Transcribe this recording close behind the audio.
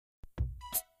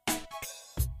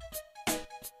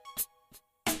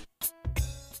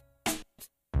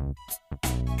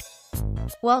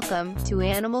Welcome to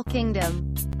Animal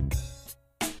Kingdom.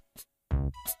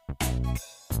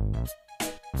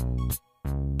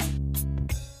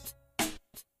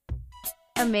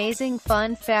 Amazing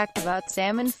fun fact about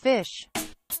salmon fish.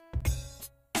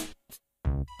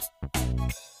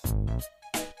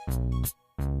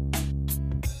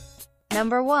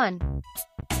 Number 1.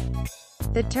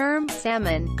 The term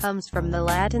salmon comes from the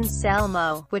Latin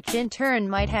salmo, which in turn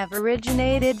might have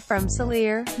originated from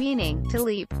salire, meaning to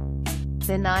leap.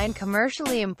 The 9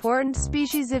 commercially important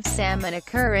species of salmon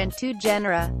occur in 2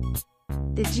 genera.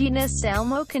 The genus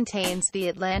Salmo contains the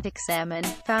Atlantic salmon,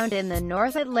 found in the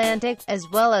North Atlantic, as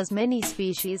well as many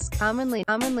species commonly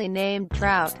named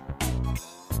trout.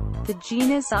 The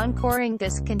genus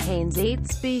Originated contains 8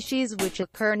 species which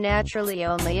occur naturally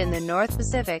only in the North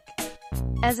Pacific.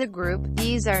 As a group,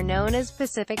 these are known as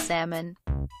Pacific salmon.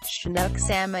 Chinook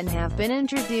salmon have been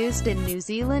introduced in New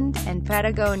Zealand and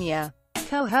Patagonia.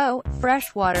 Coho,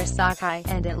 freshwater sockeye,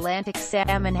 and Atlantic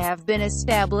salmon have been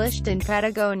established in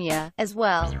Patagonia, as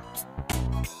well.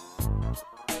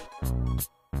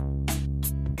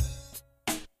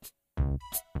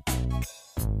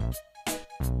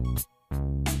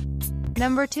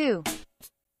 Number 2.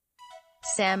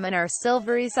 Salmon are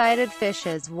silvery-sided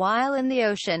fishes while in the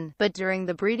ocean, but during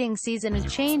the breeding season a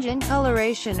change in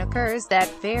coloration occurs that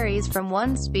varies from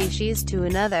one species to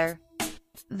another.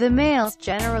 The males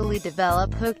generally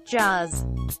develop hooked jaws.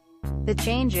 The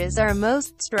changes are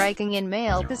most striking in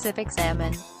male Pacific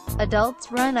salmon.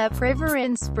 Adults run upriver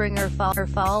in spring or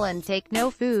fall and take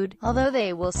no food, although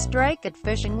they will strike at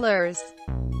fishing lures.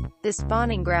 The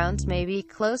spawning grounds may be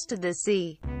close to the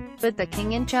sea, but the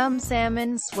king and chum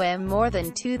salmon swim more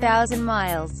than 2,000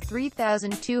 miles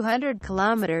 (3,200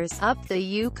 kilometers) up the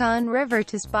Yukon River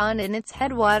to spawn in its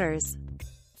headwaters.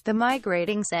 The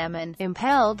migrating salmon,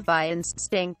 impelled by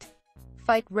instinct,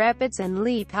 fight rapids and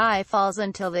leap high falls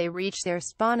until they reach their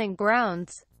spawning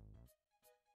grounds.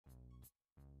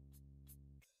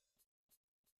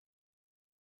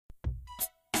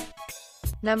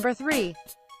 Number 3.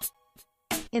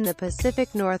 In the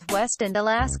Pacific Northwest and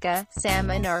Alaska,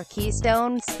 salmon are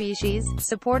keystone species,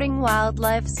 supporting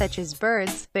wildlife such as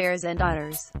birds, bears and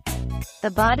otters.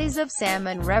 The bodies of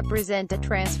salmon represent a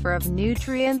transfer of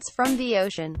nutrients from the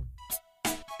ocean,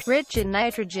 rich in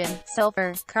nitrogen,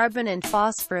 sulfur, carbon and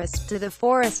phosphorus, to the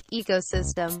forest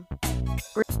ecosystem.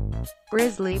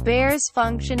 Grizzly bears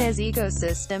function as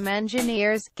ecosystem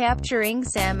engineers, capturing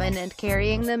salmon and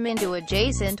carrying them into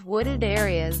adjacent wooded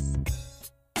areas.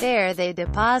 There they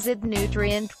deposit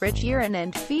nutrient-rich urine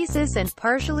and feces and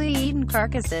partially eaten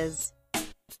carcasses.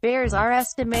 Bears are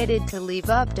estimated to leave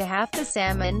up to half the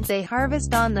salmon they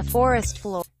harvest on the forest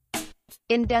floor,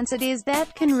 in densities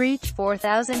that can reach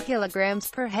 4,000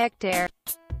 kilograms per hectare.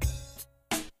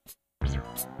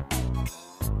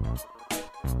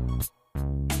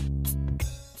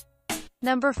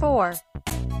 Number 4.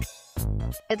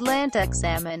 Atlantic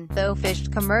salmon, though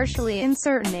fished commercially in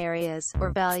certain areas,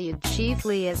 were valued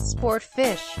chiefly as sport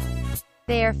fish.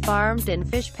 They are farmed in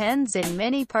fish pens in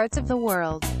many parts of the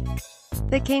world.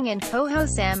 The king and coho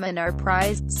salmon are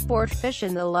prized sport fish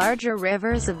in the larger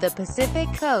rivers of the Pacific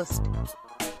coast.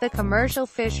 The commercial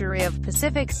fishery of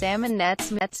Pacific salmon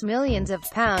nets millions of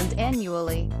pounds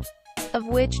annually, of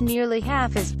which nearly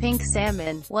half is pink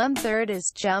salmon, 1/3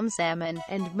 is chum salmon,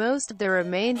 and most of the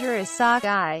remainder is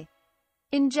sockeye.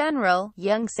 In general,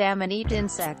 young salmon eat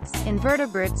insects,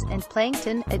 invertebrates, and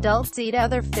plankton. Adults eat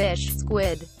other fish,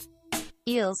 squid,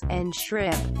 eels, and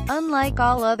shrimp. Unlike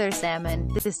all other salmon,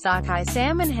 the sockeye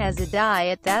salmon has a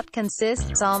diet that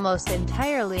consists almost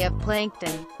entirely of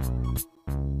plankton.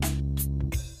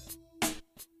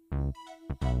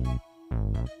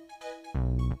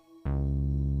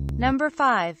 Number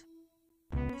 5.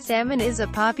 Salmon is a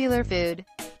popular food.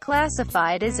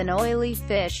 Classified as an oily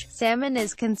fish, salmon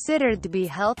is considered to be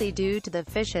healthy due to the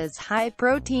fish's high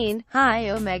protein,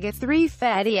 high omega-3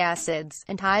 fatty acids,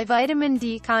 and high vitamin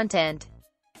D content.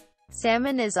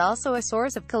 Salmon is also a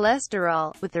source of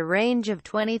cholesterol, with a range of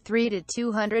 23 to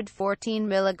 214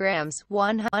 milligrams,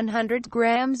 100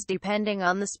 grams depending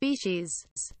on the species.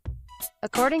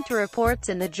 According to reports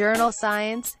in the journal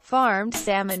Science, farmed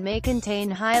salmon may contain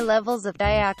high levels of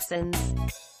dioxins.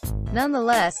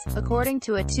 Nonetheless, according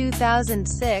to a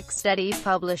 2006 study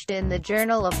published in the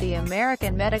Journal of the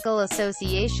American Medical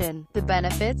Association, the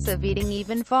benefits of eating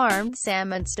even farmed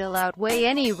salmon still outweigh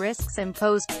any risks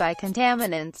imposed by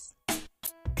contaminants.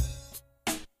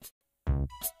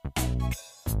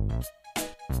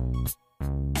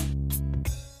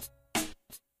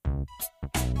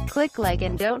 Click like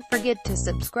and don't forget to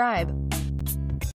subscribe.